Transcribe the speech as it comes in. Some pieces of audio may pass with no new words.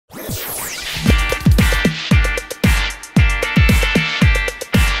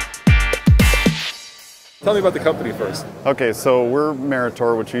Tell me about the company first. Okay, so we're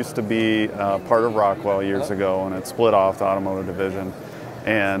Meritor, which used to be part of Rockwell years ago, and it split off the automotive division.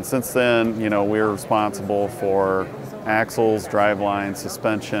 And since then, you know, we're responsible for axles, drivelines,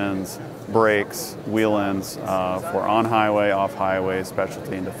 suspensions, brakes, wheel ends for on-highway, off-highway,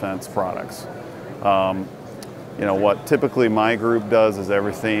 specialty and defense products. You know, what typically my group does is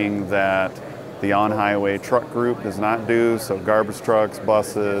everything that the on-highway truck group does not do, so garbage trucks,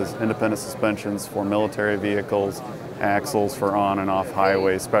 buses, independent suspensions for military vehicles, axles for on and off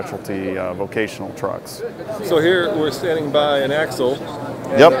highway specialty vocational trucks. So here we're standing by an axle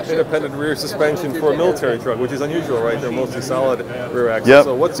and an independent rear suspension for a military truck, which is unusual, right? They're mostly solid rear axles.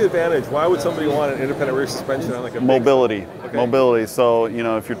 So what's the advantage? Why would somebody want an independent rear suspension on like a mobility? Mobility. So, you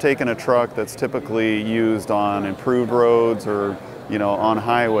know, if you're taking a truck that's typically used on improved roads or, you know, on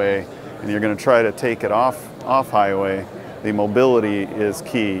highway, and you're going to try to take it off highway, the mobility is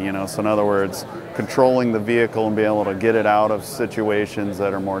key, you know. So in other words, controlling the vehicle and being able to get it out of situations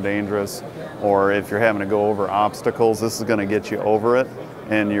that are more dangerous, or if you're having to go over obstacles, this is going to get you over it,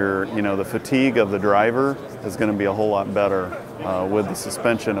 and you know, the fatigue of the driver is going to be a whole lot better with the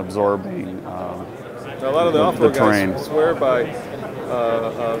suspension absorbing a lot of the off-road guys swear by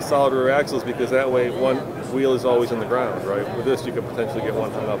solid rear axles because that way one wheel is always on the ground, right? With this, you could potentially get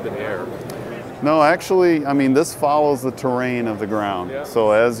one hung up in the air. No, actually, I mean, this follows the terrain of the ground. Yeah.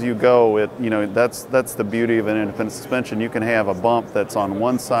 So as you go, you know, that's the beauty of an independent suspension. You can have a bump that's on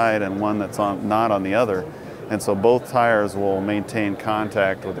one side and one that's not on the other. And so both tires will maintain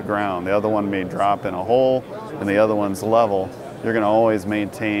contact with the ground. The other one may drop in a hole and the other one's level. You're going to always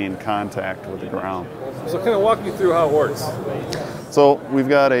maintain contact with the ground. So kind of walk me through how it works. So we've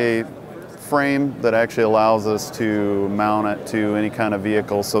got a frame that actually allows us to mount it to any kind of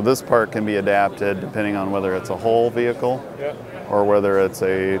vehicle. So this part can be adapted depending on whether it's a whole vehicle or whether it's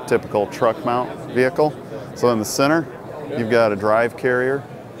a typical truck mount vehicle. So in the center, you've got a drive carrier.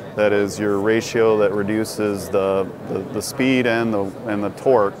 That is your ratio that reduces the speed and the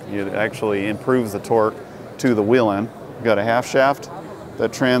torque. It actually improves the torque to the wheel end. You've got a half shaft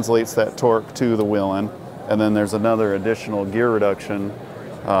that translates that torque to the wheel end. And then there's another additional gear reduction.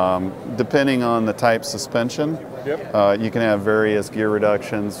 Depending on the type suspension, you can have various gear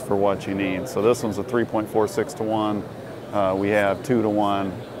reductions for what you need. So this one's a 3.46 to 1. We have 2 to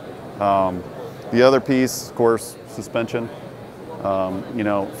 1. The other piece, of course, suspension. You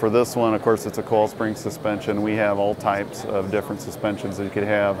know, for this one, of course, it's a coil spring suspension. We have all types of different suspensions that you could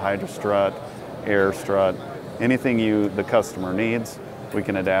have: hydro strut, air strut, anything the customer needs. We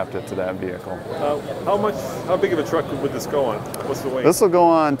can adapt it to that vehicle. How big of a truck would this go on? What's the weight? This will go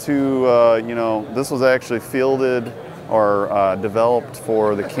on to, you know, this was actually fielded or developed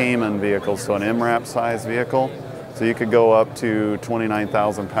for the Cayman vehicle, so an MRAP size vehicle. So you could go up to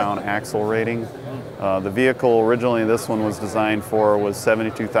 29,000 pound axle rating. The vehicle originally this one was designed for was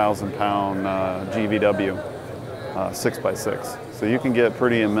 72,000 pound GVW 6x6. So you can get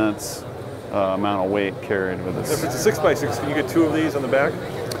pretty immense amount of weight carried with this. If it's a 6x6, can you get 2 of these on the back?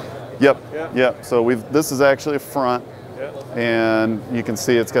 Yep. So this is actually a front, and you can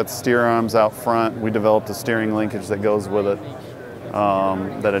see it's got the steer arms out front. We developed a steering linkage that goes with it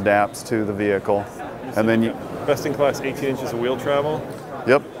that adapts to the vehicle. And then best in class 18 inches of wheel travel.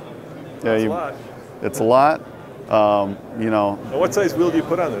 Yep. That's a lot. It's a lot. You know. Now what size wheel do you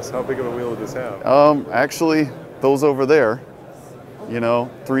put on this? How big of a wheel would this have? Actually, those over there, you know,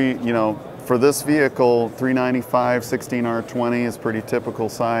 for this vehicle, 395 16R20 is pretty typical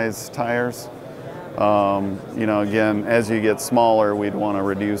size tires. You know, again, as you get smaller, we'd want to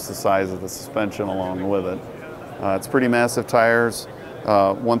reduce the size of the suspension along with it. It's pretty massive tires.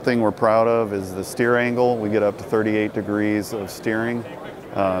 One thing we're proud of is the steer angle. We get up to 38 degrees of steering.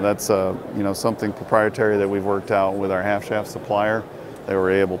 That's you know, something proprietary that we've worked out with our half shaft supplier. They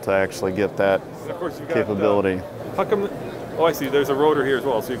were able to actually get that capability. How come? Oh, I see. There's a rotor here as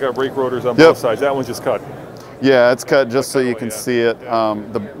well. So you've got brake rotors on both sides. That one's just cut. Yeah, it's cut just so you can see it.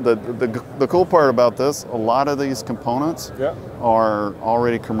 The cool part about this, a lot of these components are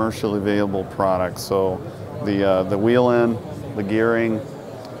already commercially available products. So the wheel end, the gearing,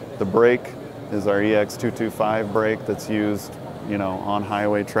 the brake is our EX225 brake that's used, you know, on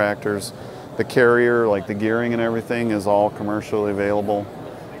highway tractors. The carrier, like the gearing and everything, is all commercially available.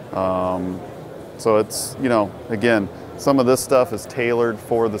 So it's, you know, again, some of this stuff is tailored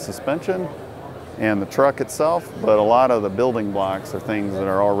for the suspension and the truck itself, but a lot of the building blocks are things that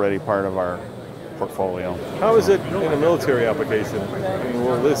are already part of our portfolio. How is it in a military application? I mean,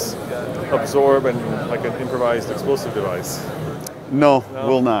 will this absorb and like an improvised explosive device? No,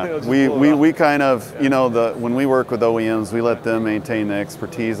 will not. We kind of, you know, when we work with OEMs, we let them maintain the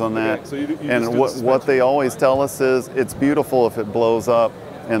expertise on that. Okay, so you and what they always tell us is it's beautiful if it blows up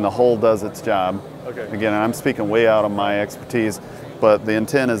and the hole does its job. Okay. Again, I'm speaking way out of my expertise, but the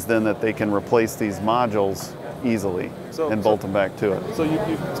intent is then that they can replace these modules easily and bolt them back to it. So you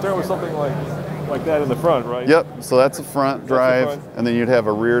start with something like that in the front, right? Yep, so that's a front drive, and then you'd have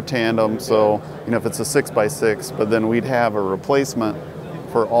a rear tandem, so you know, if it's a 6x6, but then we'd have a replacement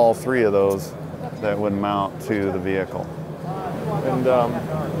for all three of those that would mount to the vehicle. And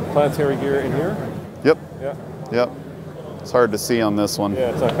planetary gear in here? Yep. Yeah. Yep. It's hard to see on this one. Yeah,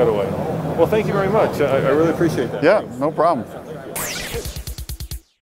 it's not cut away. Well, thank you very much. I really appreciate that. Yeah, no problem.